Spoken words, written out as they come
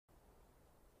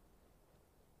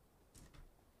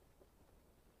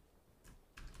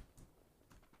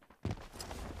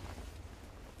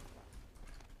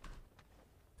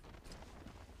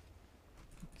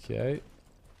GTA.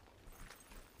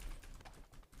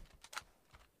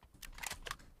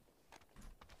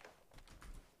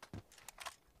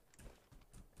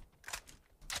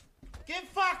 Get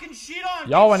fucking shit on!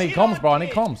 Yo, I need comms, bro. I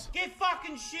need comms. Get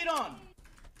fucking shit on!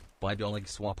 Buy Dollig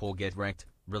Swap or get wrecked.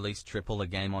 Release triple a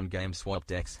game on Game Swap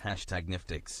Dex. Hashtag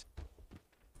Niftix.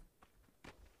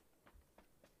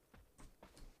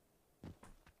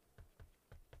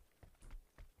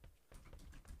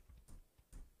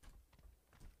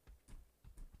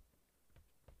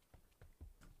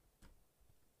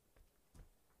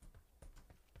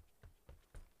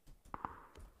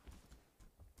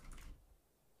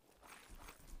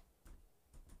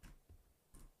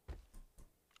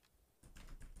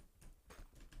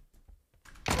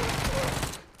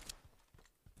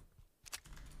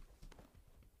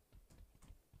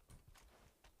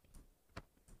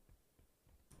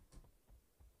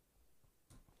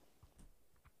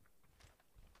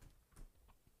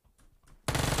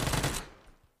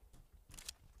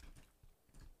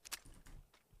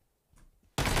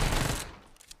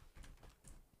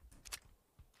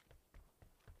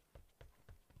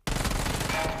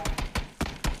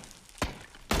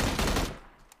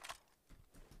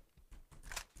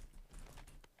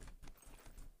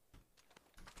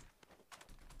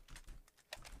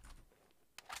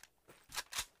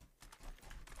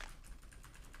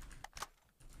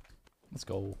 Let's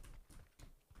go.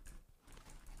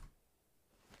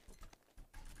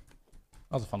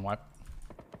 That was a fun wipe.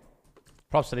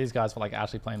 Props to these guys for like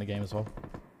actually playing the game as well.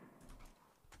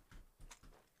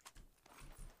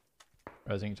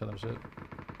 Raising each other shit.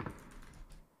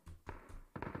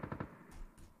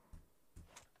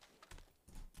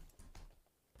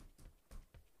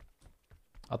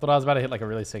 I thought I was about to hit like a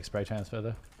really sick spray transfer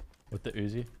there with the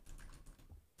Uzi.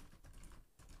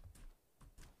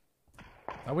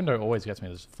 That window always gets me.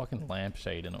 There's fucking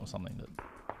lampshade in it or something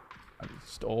that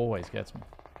just always gets me.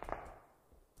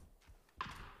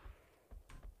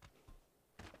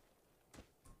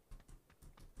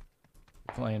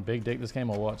 Playing big dick this game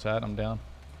or what, chat? I'm down.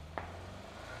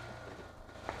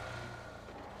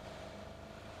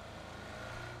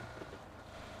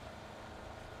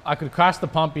 I could crash the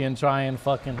pumpy and try and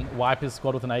fucking wipe his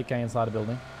squad with an AK inside a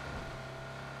building.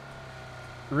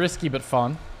 Risky but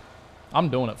fun. I'm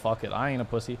doing it, fuck it. I ain't a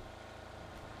pussy.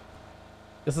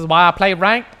 This is why I play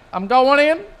ranked. I'm going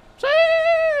in.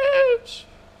 Sheesh.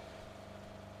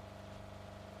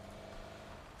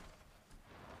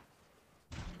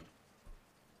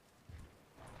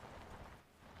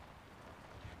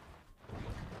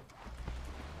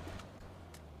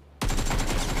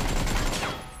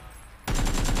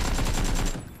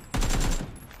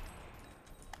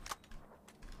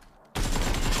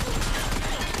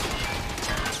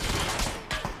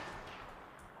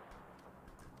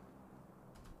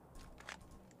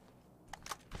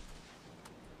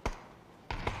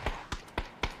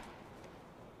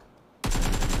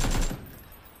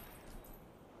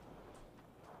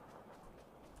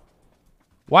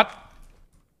 What?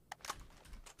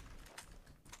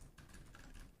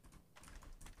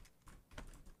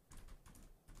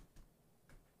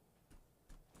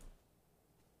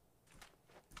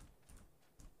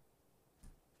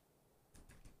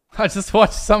 I just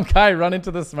watched some guy run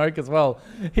into the smoke as well.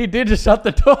 He did just shut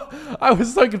the door. I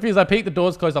was so confused. I peeked, the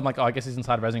door's closed. I'm like, oh, I guess he's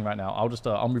inside resing right now. I'll just,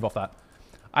 I'll move off that.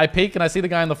 I peek and I see the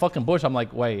guy in the fucking bush. I'm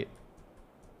like, wait.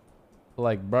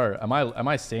 Like, bro, am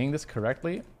I seeing this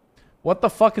correctly? What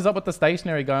the fuck is up with the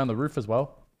stationary guy on the roof as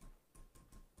well?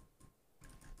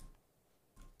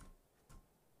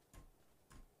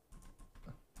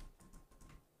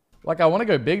 Like, I want to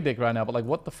go big dick right now, but like,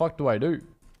 what the fuck do I do?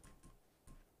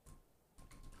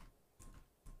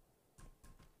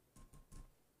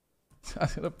 I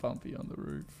got a pumpy on the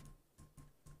roof.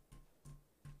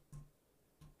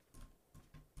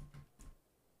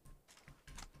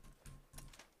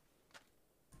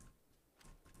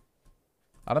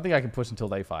 I don't think I can push until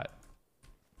they fight.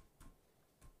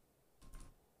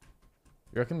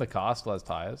 You reckon the car still has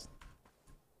tires?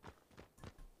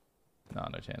 No,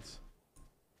 no chance.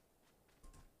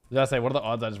 Did I say, what are the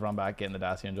odds I just run back, get in the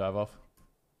Dacia and drive off?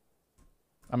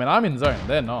 I mean, I'm in zone.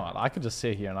 They're not. I could just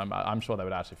sit here and I'm sure they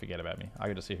would actually forget about me. I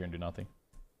could just sit here and do nothing.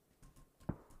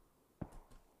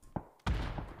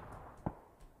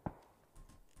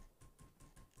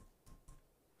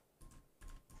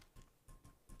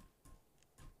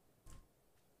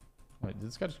 Wait, did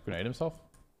this guy just grenade himself?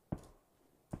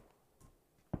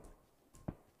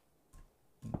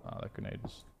 Ah, that grenade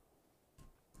is...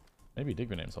 Maybe he did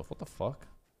grenade himself. What the fuck?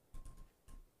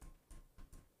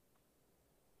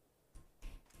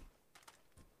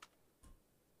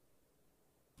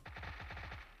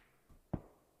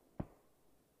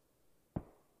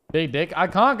 Big dick. I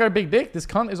can't go big dick. This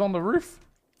cunt is on the roof.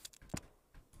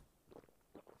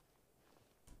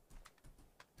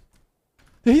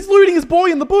 He's looting his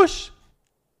boy in the bush.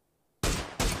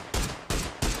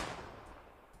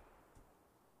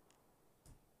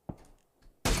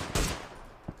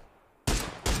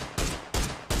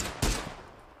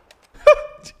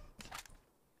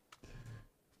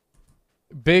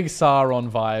 Big Sauron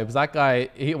vibes. That guy,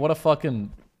 what a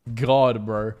fucking god,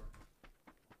 bro.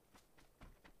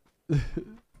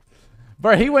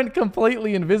 Bro, he went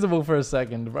completely invisible for a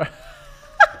second, bro.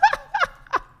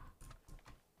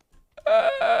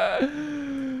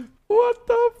 What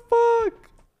the fuck?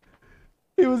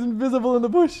 He was invisible in the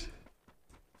bush.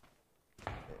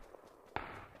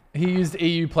 He used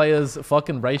EU players'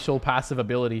 fucking racial passive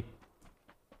ability.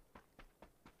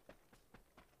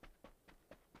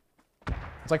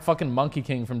 It's like fucking Monkey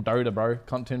King from Dota, bro.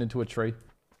 Can't turn into a tree.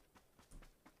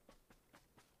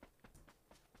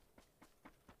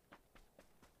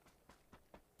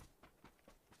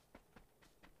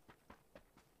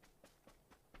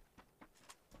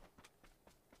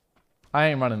 I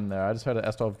ain't running there. I just heard an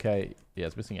S12K. Yeah,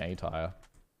 it's missing a tire.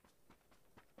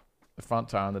 The front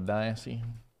tire on the Daisy.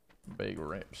 Big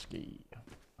rip ski.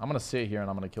 I'm gonna sit here and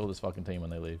I'm gonna kill this fucking team when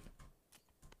they leave.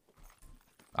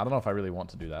 I don't know if I really want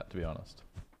to do that, to be honest.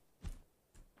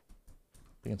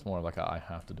 I think it's more like I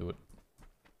have to do it.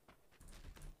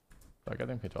 Do I get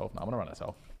the MK12? No, I'm gonna run SL.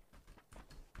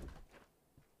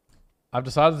 I've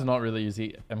decided to not really use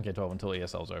the MK12 until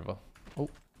ESL's over. Oh.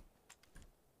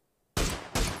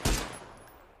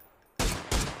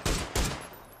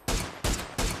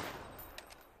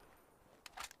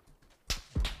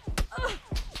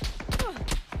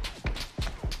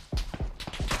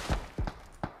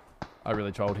 I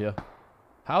really trolled here.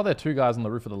 How are there two guys on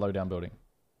the roof of the low-down building?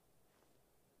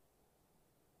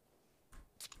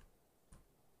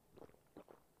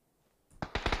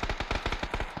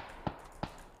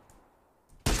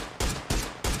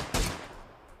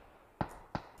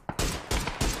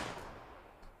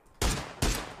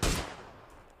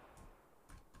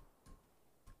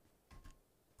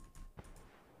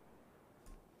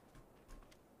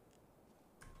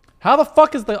 How the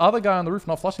fuck is the other guy on the roof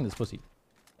not flushing this pussy?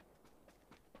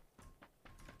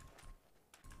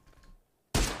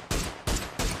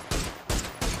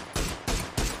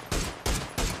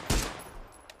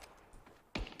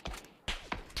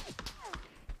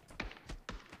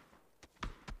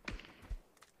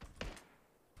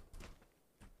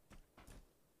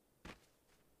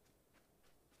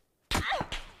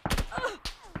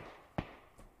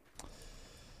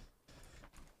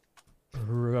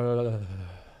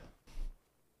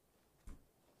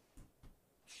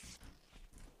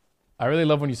 I really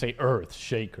love when you say Earth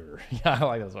Shaker. Yeah, I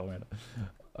like that so man.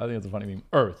 I think it's a funny meme.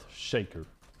 Earth Shaker.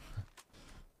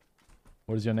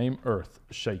 What is your name? Earth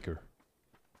Shaker.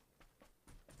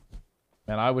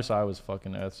 Man, I wish I was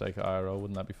fucking Earth Shaker IRL.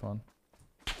 Wouldn't that be fun?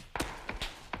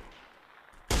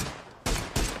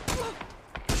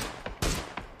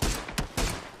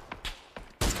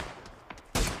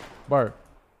 Bro.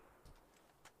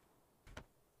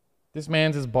 This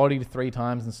man's is bodied 3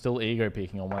 times and still ego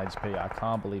peeking on 1 HP. I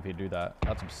can't believe he'd do that.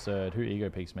 That's absurd. Who ego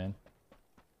peeks, man?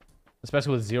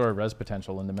 Especially with 0 res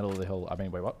potential in the middle of the hill. I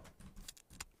mean, wait, what?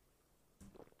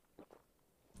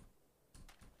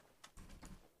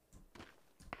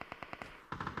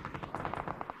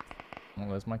 Oh,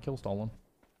 there's my kill stolen.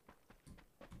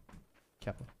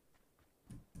 Kappa.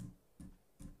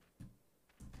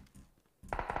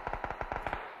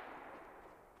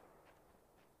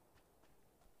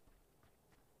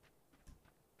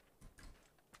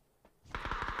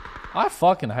 I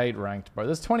fucking hate ranked, bro.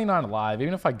 There's 29 alive.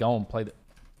 Even if I go and play the...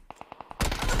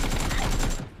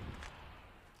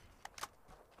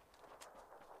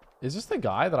 Is this the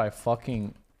guy that I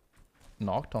fucking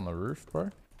knocked on the roof, bro?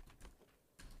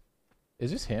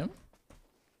 Is this him?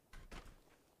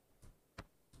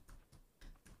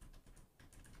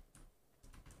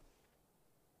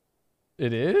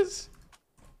 It is?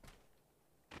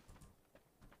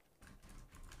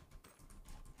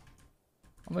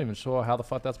 I'm not even sure how the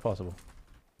fuck that's possible.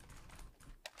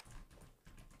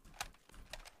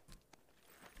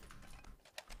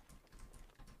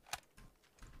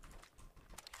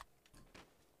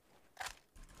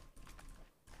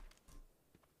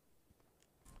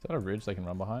 Is that a ridge they can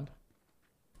run behind?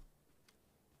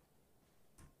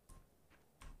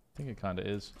 I think it kind of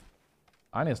is.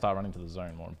 I need to start running to the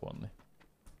zone, more importantly.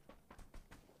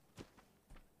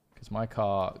 Because my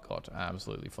car got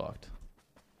absolutely fucked.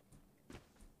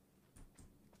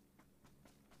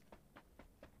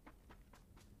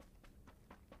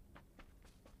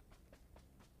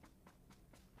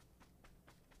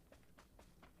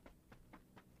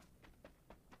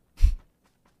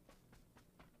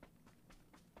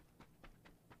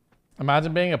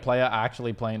 Imagine being a player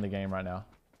actually playing the game right now.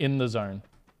 In the zone.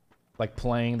 Like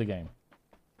playing the game.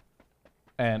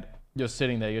 And you're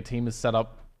sitting there. Your team is set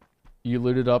up. You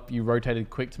looted up. You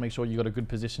rotated quick to make sure you got a good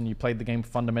position. You played the game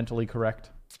fundamentally correct.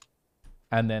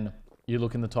 And then you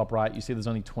look in the top right. You see there's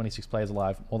only 26 players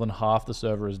alive. More than half the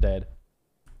server is dead.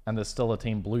 And there's still a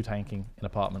team blue tanking in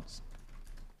apartments.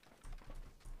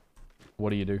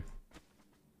 What do you do?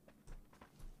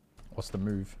 What's the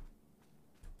move?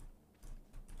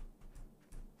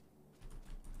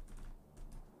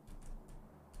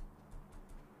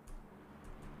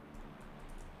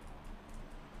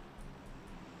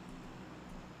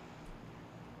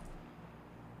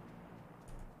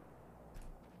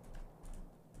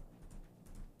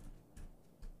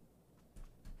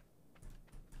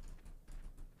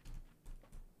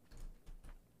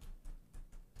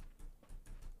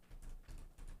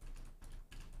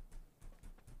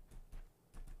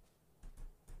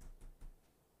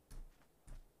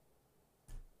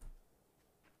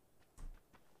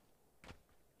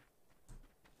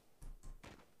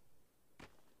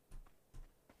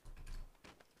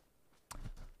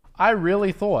 I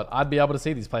really thought I'd be able to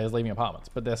see these players leaving apartments,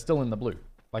 but they're still in the blue.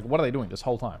 Like, what are they doing this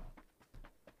whole time?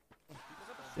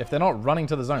 If they're not running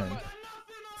to the zone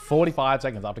 45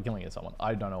 seconds after killing someone,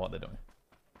 I don't know what they're doing.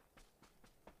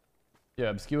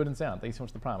 Yeah, obscured and sound. Thanks so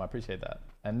much for the prime. I appreciate that.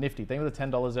 And Nifty, thank you for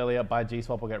the $10 earlier. Buy G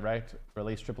Swap or get wrecked.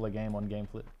 Release triple a game on game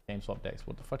swap decks.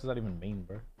 What the fuck does that even mean,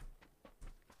 bro?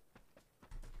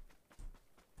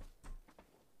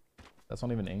 That's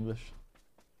not even English.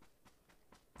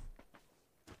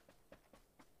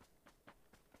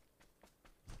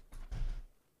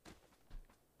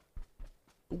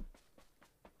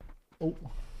 Oh.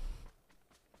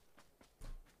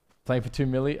 Playing for 2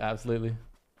 milli? Absolutely.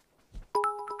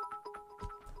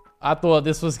 I thought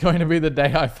this was going to be the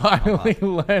day I finally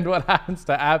learned what happens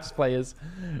to apps players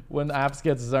when apps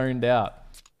gets zoned out.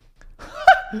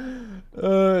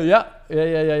 Yeah.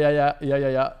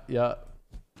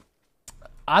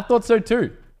 I thought so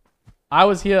too. I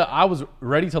was here. I was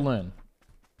ready to learn.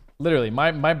 Literally,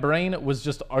 my brain was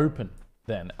just open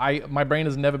then. My brain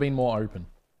has never been more open.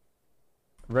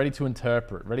 Ready to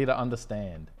interpret, ready to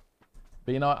understand.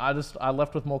 But you know, I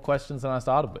left with more questions than I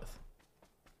started with.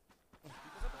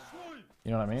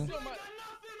 You know what I mean?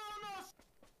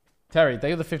 Terry, thank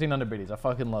you for the 1500 biddies. I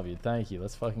fucking love you. Thank you.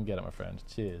 Let's fucking get it, my friend.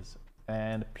 Cheers.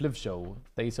 And Plivshow,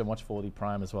 thank you so much for the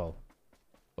prime as well.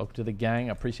 Welcome to the gang.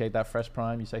 I appreciate that fresh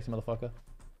prime, you sexy motherfucker.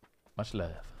 Much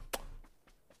love.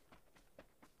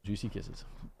 Juicy kisses.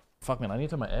 Fuck, man, I need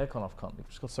to turn my aircon off, cunt. It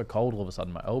just got so cold all of a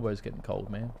sudden. My elbow's getting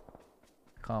cold, man.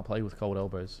 Can't play with cold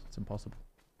elbows. It's impossible.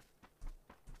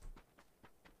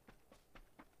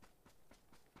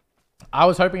 I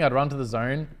was hoping I'd run to the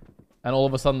zone and all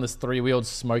of a sudden this three-wheeled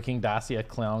smoking Dacia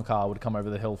clown car would come over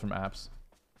the hill from apps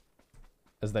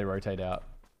as they rotate out.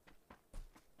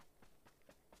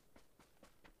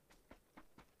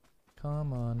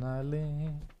 Come on,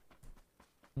 Eileen.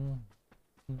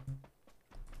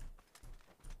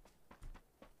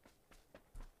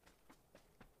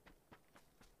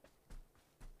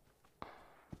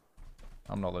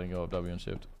 I'm not letting go of W and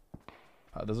shift.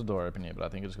 There's a door open here, but I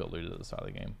think it just got looted at the start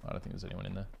of the game. I don't think there's anyone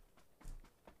in there.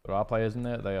 There are players in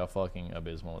there. They are fucking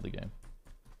abysmal at the game.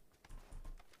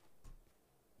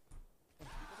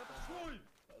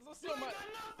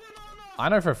 I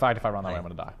know for a fact if I run that way, I'm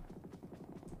going to die.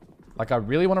 Like, I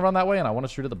really want to run that way, and I want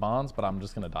to shoot at the barns, but I'm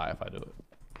just going to die if I do it.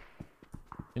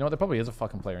 You know what? There probably is a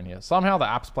fucking player in here. Somehow the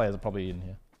apps players are probably in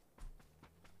here.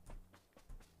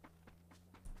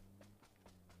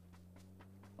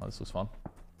 Oh, this was fun.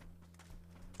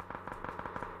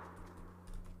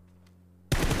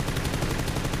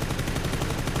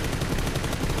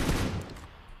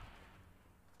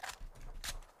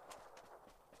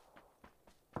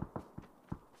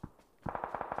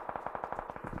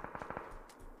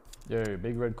 Yo,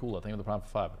 big red cooler. Thank you for the prime for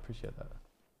 5. Appreciate that.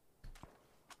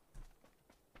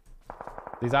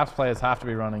 These apps players have to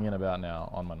be running in about now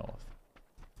on my north.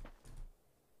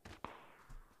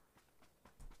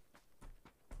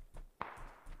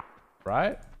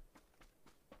 Right?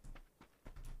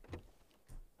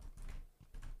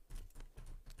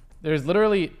 There's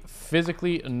literally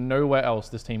physically nowhere else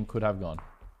this team could have gone.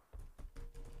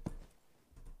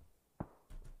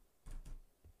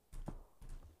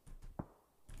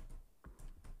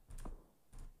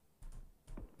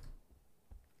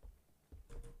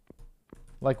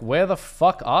 Like, where the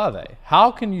fuck are they?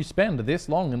 How can you spend this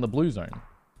long in the blue zone?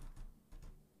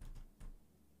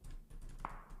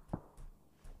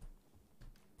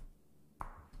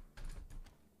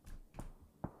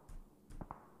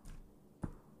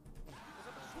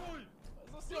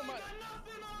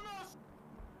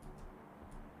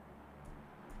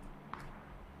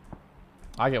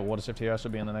 I get water shift here. I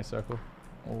should be in the next circle.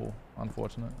 Oh,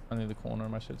 unfortunate. I need the corner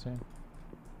of my shit team.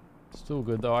 Still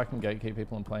good though. I can gatekeep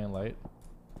people and playing late.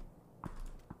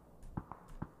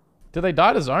 Did they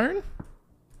die to zone?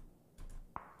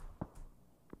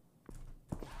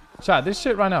 Chat, this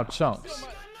shit right now chunks.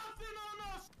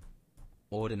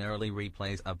 Ordinarily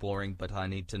replays are boring, but I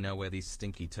need to know where these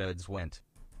stinky turds went.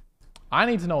 I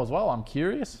need to know as well. I'm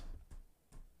curious.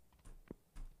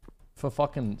 For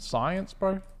fucking science,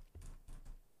 bro.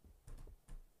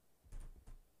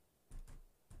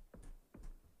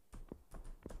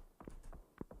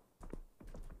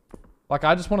 Like,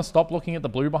 I just want to stop looking at the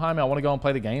blue behind me. I want to go and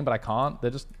play the game, but I can't.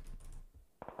 They're just...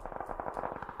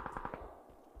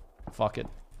 Fuck it.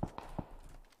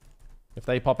 If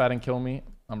they pop out and kill me,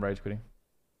 I'm rage quitting.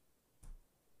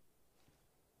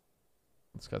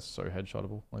 This guy's so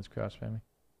headshotable. Let's crouch spam me.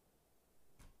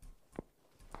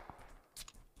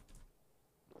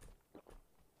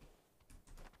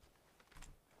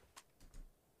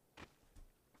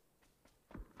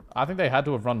 I think they had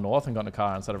to have run north and gotten a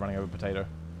car instead of running over potato.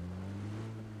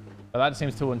 But that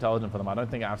seems too intelligent for them. I don't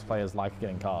think apps players like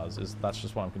getting cars. That's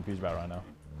just what I'm confused about right now.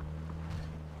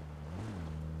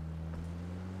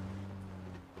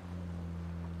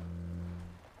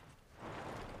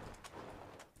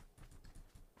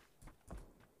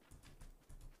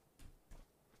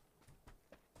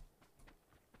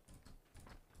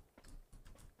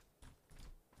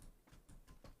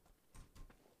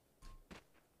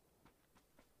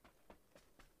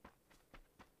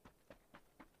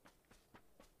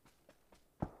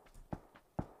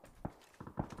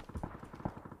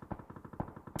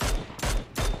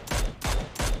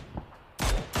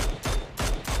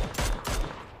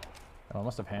 Oh, I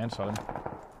must have hand shot him.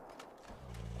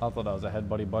 I thought that was a head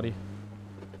buddy. I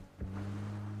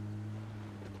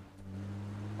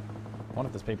wonder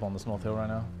if there's people on this North Hill right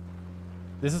now.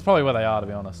 This is probably where they are, to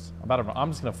be honest. I'm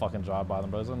just gonna fucking drive by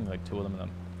them, bro. There's only like 2 of them, and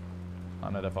then I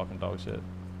know they're fucking dog shit.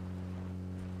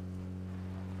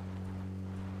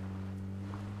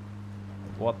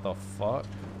 What the fuck?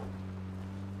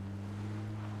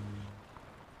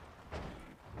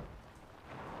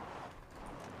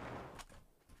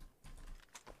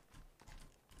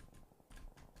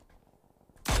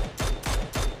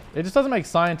 It just doesn't make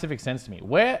scientific sense to me.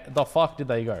 Where the fuck did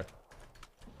they go?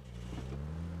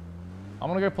 I'm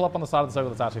gonna go pull up on the side of the circle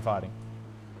that's actually fighting.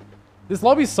 This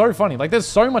lobby's so funny. Like, there's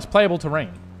so much playable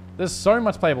terrain. There's so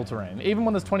much playable terrain, even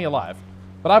when there's 20 alive.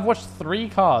 But I've watched 3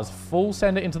 cars full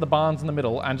send it into the barns in the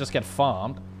middle and just get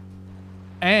farmed.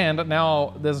 And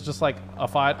now there's just like a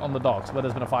fight on the docks where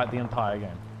there's been a fight the entire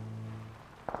game.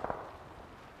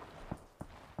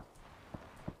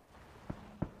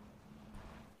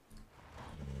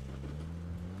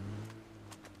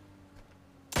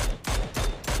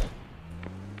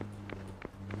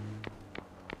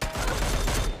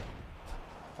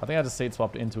 I think I just seat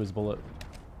swapped into his bullet.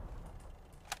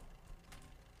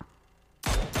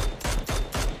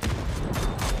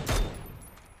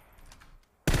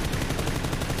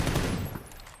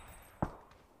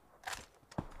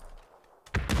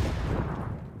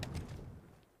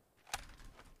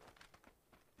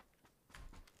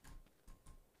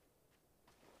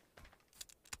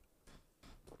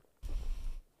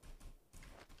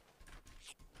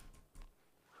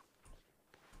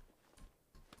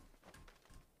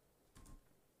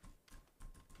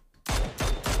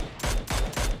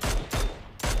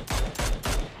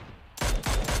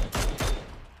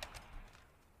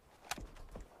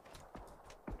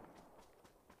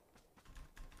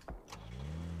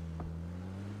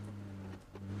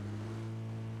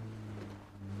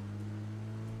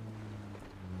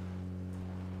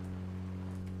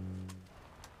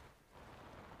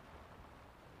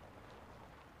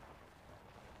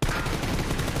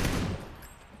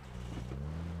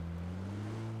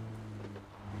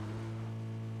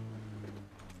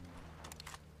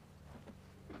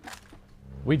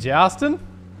 We jousting?